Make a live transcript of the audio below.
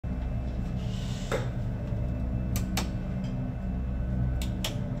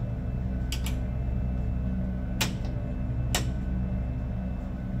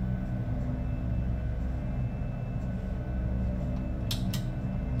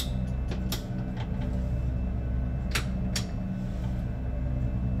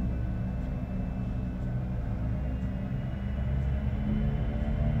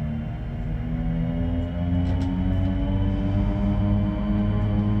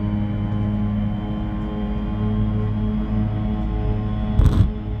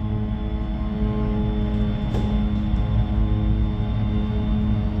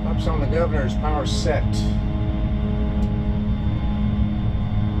governors, power set.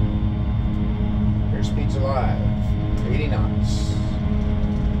 Airspeed's alive, 80 knots.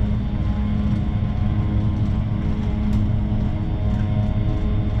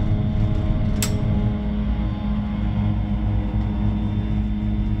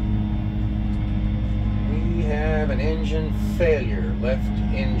 We have an engine failure, left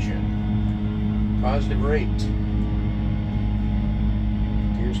engine. Positive rate.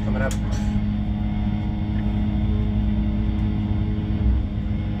 Gears coming up.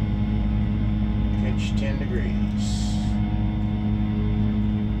 Pitch 10 degrees.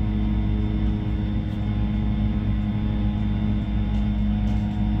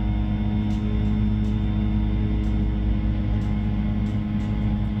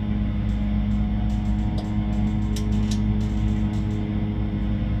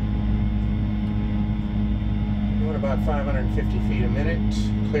 About 550 feet a minute.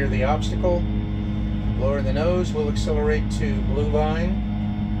 Clear the obstacle. Lower the nose. We'll accelerate to blue line.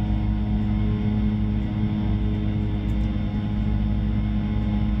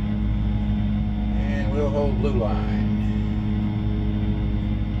 And we'll hold blue line.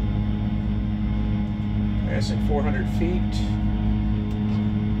 Passing 400 feet.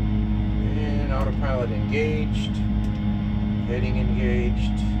 And autopilot engaged. Heading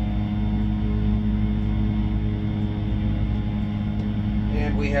engaged.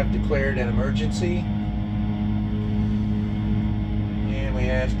 And we have declared an emergency, and we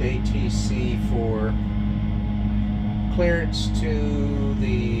asked ATC for clearance to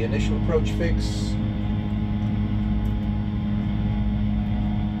the initial approach fix.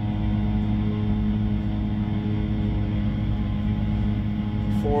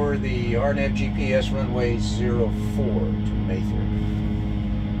 For the RNAV GPS runway 04 to Mather.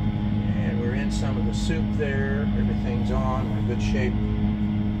 And we're in some of the soup there, everything's on, we're in good shape.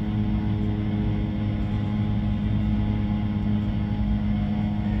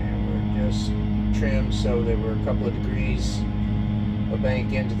 Trim so that we're a couple of degrees a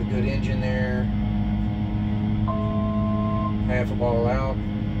bank into the good engine there. Half a ball out,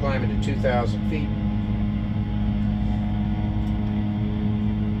 climbing to 2,000 feet.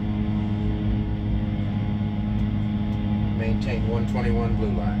 Maintain 121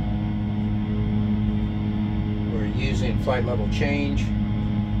 blue line. We're using flight level change.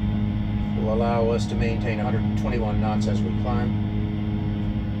 Will allow us to maintain 121 knots as we climb.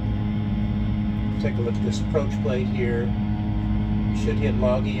 Take a look at this approach plate here. We should hit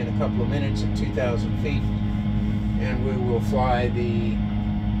Loggy in a couple of minutes at 2,000 feet, and we will fly the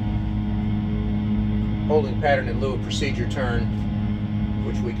holding pattern in lieu of procedure turn,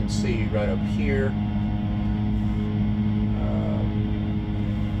 which we can see right up here.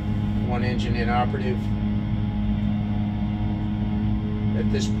 One engine inoperative.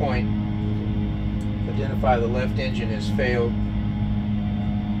 At this point, identify the left engine has failed.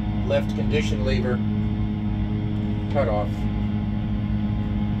 Left condition lever cut off.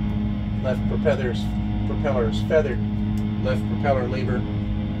 Left propeller is feathered. Left propeller lever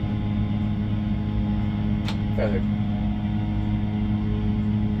feathered.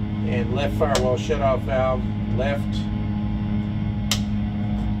 And left firewall shutoff valve left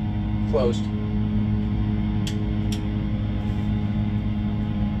closed.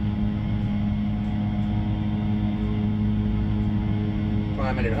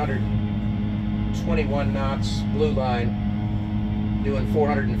 Climbing at 121 knots, blue line, doing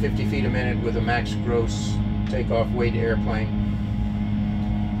 450 feet a minute with a max gross takeoff weight airplane.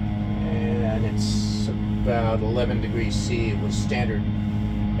 And it's about 11 degrees C. It was standard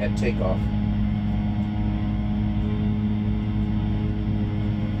at takeoff.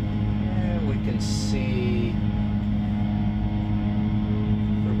 And we can see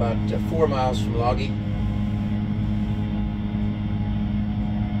we're about 4 miles from Loggy.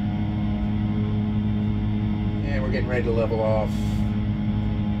 We're getting ready to level off.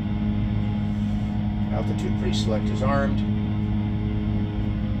 Altitude pre-select is armed.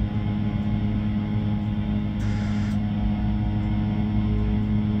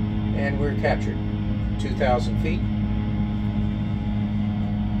 And we're captured. 2,000 feet.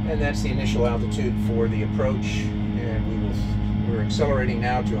 And that's the initial altitude for the approach. And we're accelerating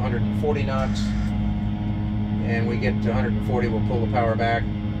now to 140 knots. And we get to 140, we'll pull the power back.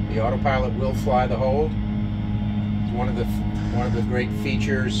 The autopilot will fly the hold. One of the great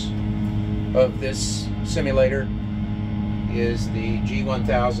features of this simulator is the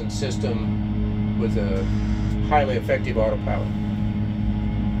G1000 system with a highly effective autopilot.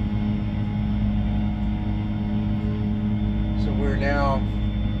 So we're now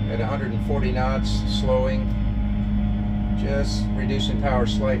at 140 knots, slowing, just reducing power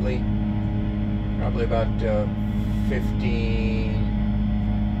slightly. Probably about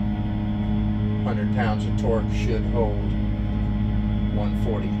 1,500 pounds of torque should hold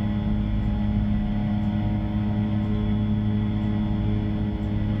 140.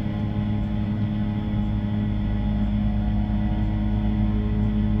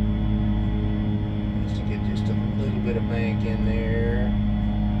 Just to get just a little bit of bank in there.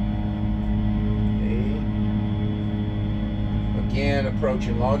 Okay. Again,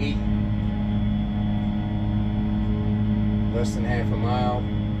 approaching Loggy. Less than half a mile.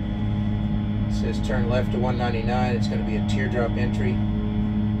 It says turn left to 199. It's going to be a teardrop entry.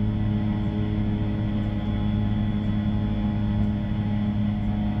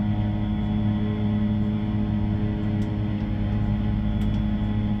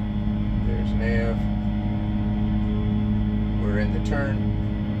 There's nav. We're in the turn.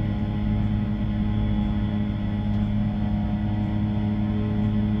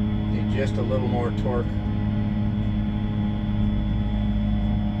 Need just a little more torque.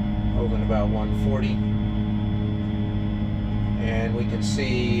 Holding about 140, and we can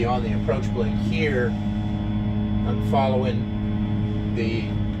see on the approach blade here, I'm following the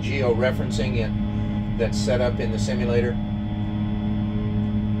geo-referencing that's set up in the simulator,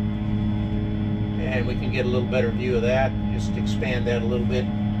 and we can get a little better view of that. Just expand that a little bit.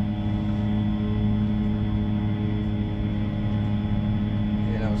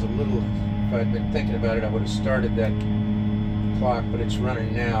 And I was a little, if I'd been thinking about it, I would have started that clock, but it's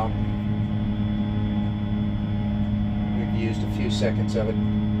running now. Used a few seconds of it.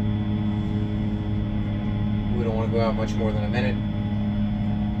 We don't want to go out much more than a minute.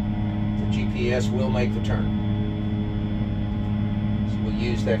 The GPS will make the turn. So we'll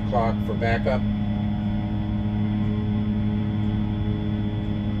use that clock for backup.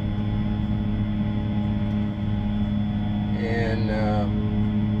 And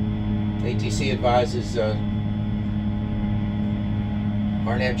ATC advises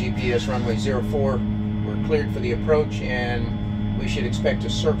RNAV GPS runway 04. We're cleared for the approach, and we should expect to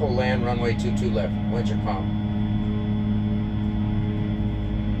circle land runway 22 left. Winds are calm.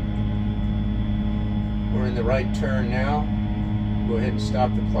 We're in the right turn now. Go ahead and stop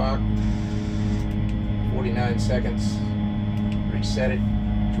the clock. 49 seconds. Reset it.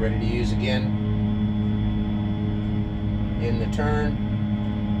 It's ready to use again. In the turn.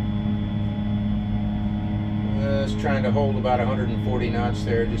 Just trying to hold about 140 knots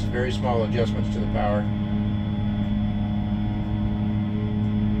there. Just very small adjustments to the power.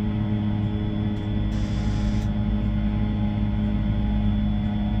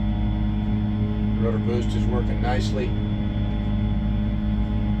 Rotor boost is working nicely.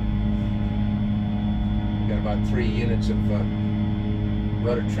 We've got about 3 units of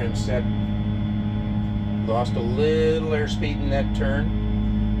rudder trim set. Lost a little airspeed in that turn,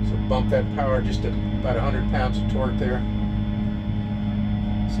 so bump that power just to about 100 pounds of torque there.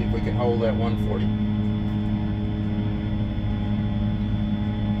 See if we can hold that 140.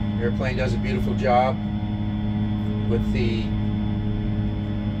 The airplane does a beautiful job with the,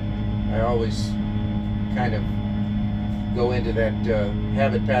 I always kind of go into that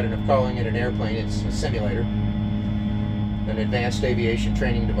habit pattern of calling it an airplane. It's a simulator, an advanced aviation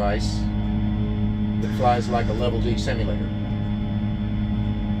training device that flies like a level D simulator.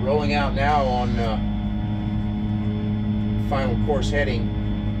 Rolling out now on final course heading.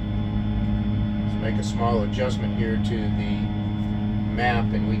 Let's make a small adjustment here to the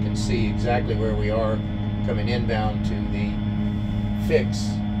map, and we can see exactly where we are coming inbound to the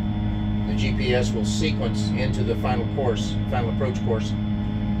fix. The GPS will sequence into the final approach course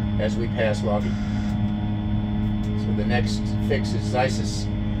as we pass Loggy. So the next fix is Isis.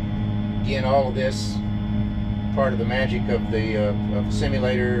 Again, all of this part of the magic of the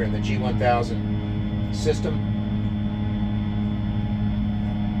simulator and the G1000 system.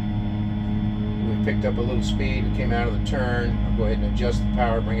 We picked up a little speed and came out of the turn. I'll go ahead and adjust the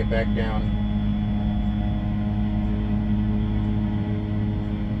power, bring it back down.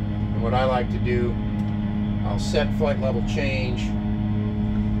 And what I like to do, I'll set flight level change,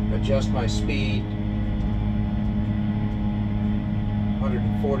 adjust my speed,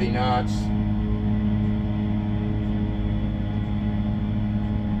 140 knots.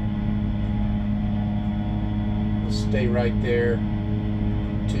 We'll stay right there,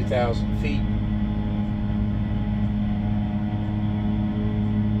 2,000 feet.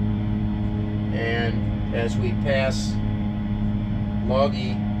 And as we pass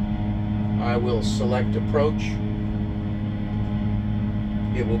Loggy, I will select approach.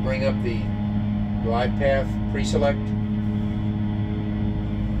 It will bring up the glide path pre-select.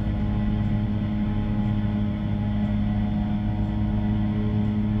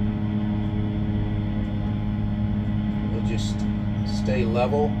 stay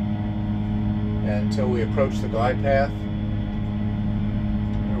level until we approach the glide path.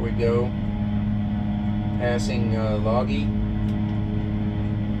 There we go. Passing Loggy.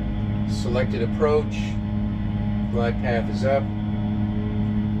 Selected approach. Glide path is up.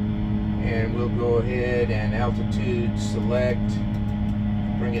 And we'll go ahead and altitude select.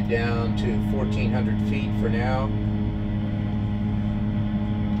 Bring it down to 1,400 feet for now.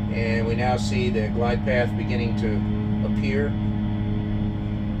 And we now see the glide path beginning to appear.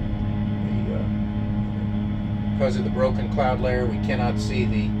 Because of the broken cloud layer, we cannot see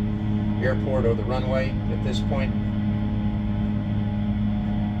the airport or the runway at this point.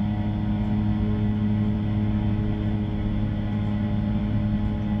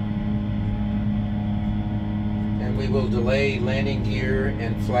 And we will delay landing gear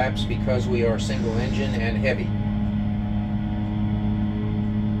and flaps because we are single engine and heavy.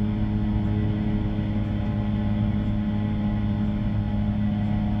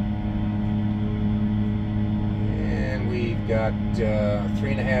 Got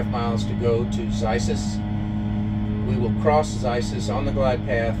 3.5 miles to go to Zysis. We will cross Zysis on the glide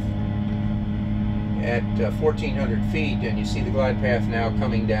path at 1,400 feet, and you see the glide path now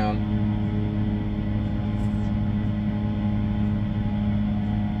coming down.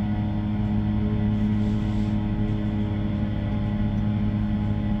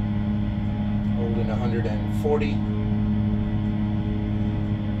 Holding 140.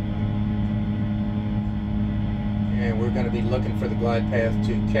 And we're going to be looking for the glide path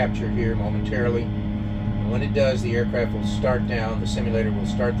to capture here momentarily. And when it does, the aircraft will start down. The simulator will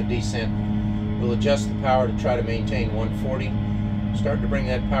start the descent. We'll adjust the power to try to maintain 140. Start to bring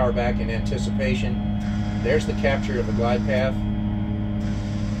that power back in anticipation. There's the capture of the glide path.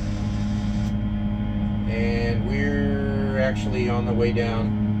 And we're actually on the way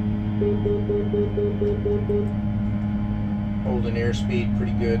down. Holding airspeed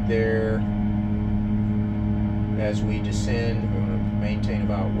pretty good there. As we descend, we're going to maintain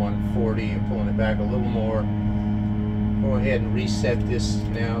about 140 and pulling it back a little more. Go ahead and reset this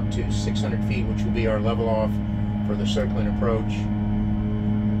now to 600 feet, which will be our level off for the circling approach.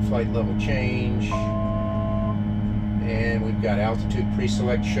 Flight level change. And we've got altitude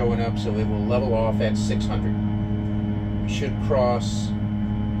pre-select showing up, so it will level off at 600. We should cross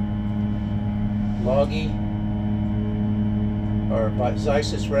Loggy, or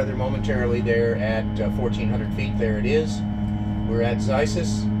Zysis rather, momentarily there at 1,400 feet. There it is. We're at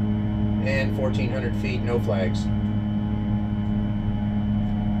Zysis and 1,400 feet, no flags.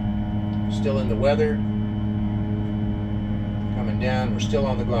 Still in the weather. Coming down, we're still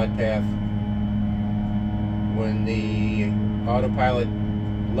on the glide path. When the autopilot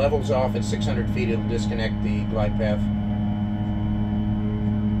levels off at 600 feet, it'll disconnect the glide path.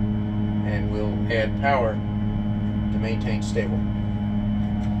 And we'll add power to maintain stable.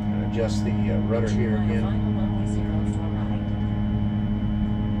 And adjust the rudder here again.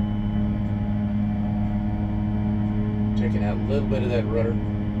 Taking out a little bit of that rudder.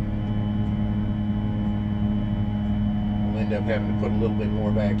 We'll end up having to put a little bit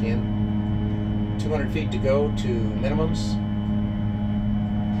more back in. 200 feet to go to minimums.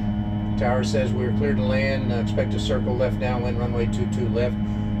 Tower says we're clear to land. Expect to circle left downwind, runway 22 left.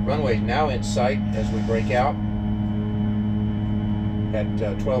 Runway is now in sight as we break out at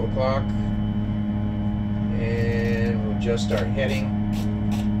 12 o'clock. And we'll adjust our heading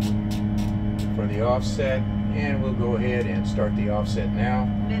for the offset. And we'll go ahead and start the offset now.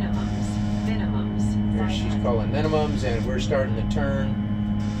 Minimums. There she's calling minimums, and we're starting the turn.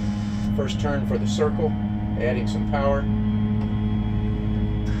 First turn for the circle, adding some power.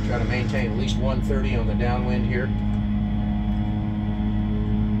 Try to maintain at least 130 on the downwind here.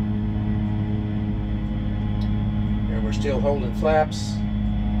 And we're still holding flaps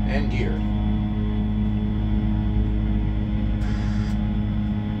and gear.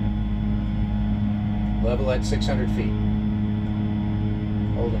 Level at 600 feet.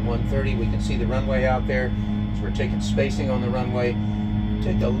 Holding 130. We can see the runway out there. So we're taking spacing on the runway.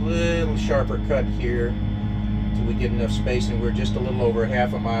 Take a little sharper cut here until we get enough spacing. We're just a little over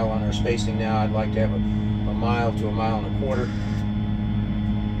half a mile on our spacing now. I'd like to have a mile to a mile and a quarter.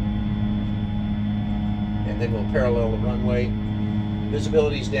 And then we'll parallel the runway.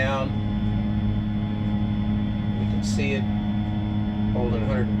 Visibility's down. We can see it. Holding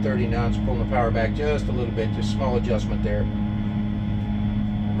 130 knots, pulling the power back just a little bit, just small adjustment there.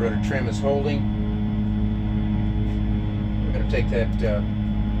 Rudder trim is holding. We're going to take that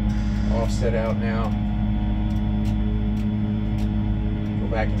offset out now. Go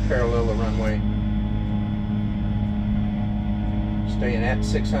back and parallel the runway. Staying at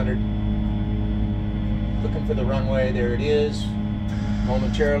 600. Looking for the runway, there it is.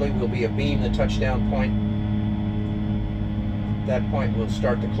 Momentarily will be a beam, the touchdown point. At that point we'll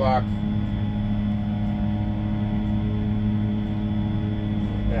start the clock.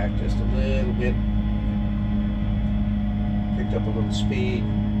 Back just a little bit. Picked up a little speed.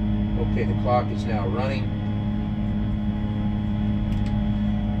 Okay, the clock is now running.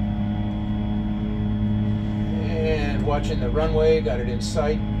 And watching the runway, got it in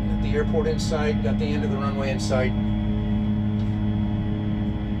sight, got the airport in sight, got the end of the runway in sight.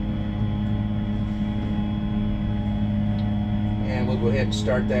 And we'll go ahead and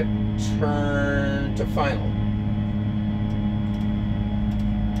start that turn to final.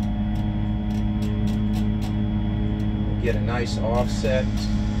 We'll get a nice offset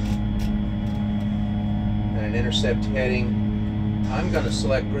and an intercept heading. I'm going to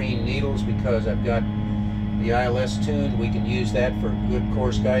select green needles because I've got the ILS tuned. We can use that for good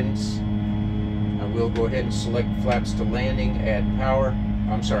course guidance. I will go ahead and select flaps to landing, add power.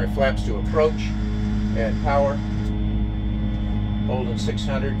 I'm sorry, flaps to approach, add power. Holding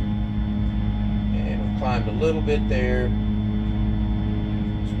 600. And we climbed a little bit there.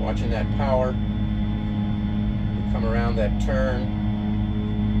 Just watching that power. We come around that turn.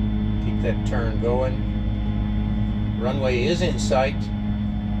 Keep that turn going. Runway is in sight.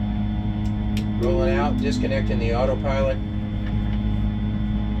 Rolling out, disconnecting the autopilot.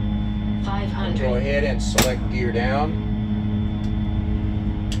 500. Go ahead and select gear down.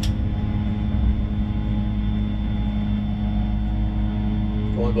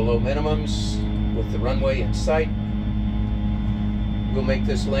 Going below minimums with the runway in sight. We'll make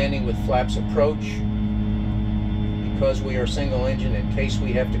this landing with flaps approach because we are single engine in case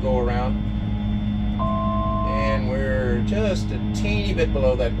we have to go around. And we're just a teeny bit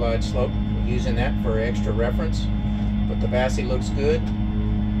below that glide slope. Using that for extra reference, but the VASI looks good.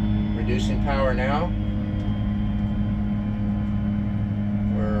 Reducing power now.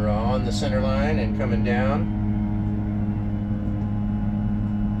 We're on the center line and coming down.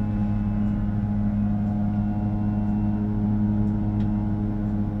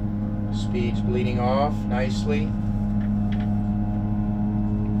 Speed's bleeding off nicely.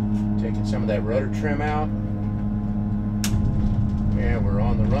 Taking some of that rudder trim out. Yeah, we're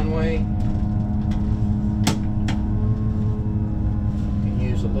on the runway.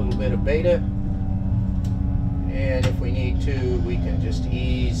 A little bit of beta, and if we need to, we can just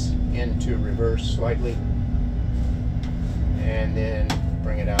ease into reverse slightly and then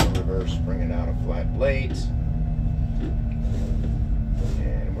bring it out of reverse, bring it out of flat blades.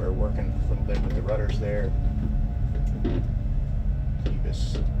 And we're working a little bit with the rudders there. Keep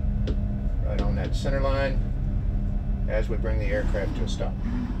us right on that center line as we bring the aircraft to a stop.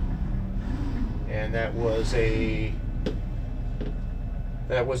 And that was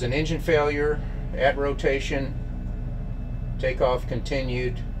an engine failure at rotation, takeoff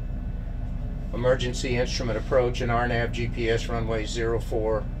continued, emergency instrument approach, and RNAV GPS runway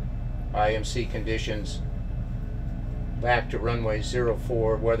 04, IMC conditions, back to runway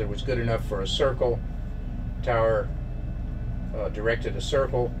 04, weather was good enough for a circle, tower directed a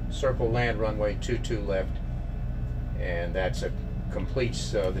circle, land runway 22 left, and that's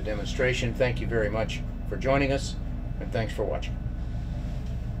completes the demonstration. Thank you very much for joining us, and thanks for watching.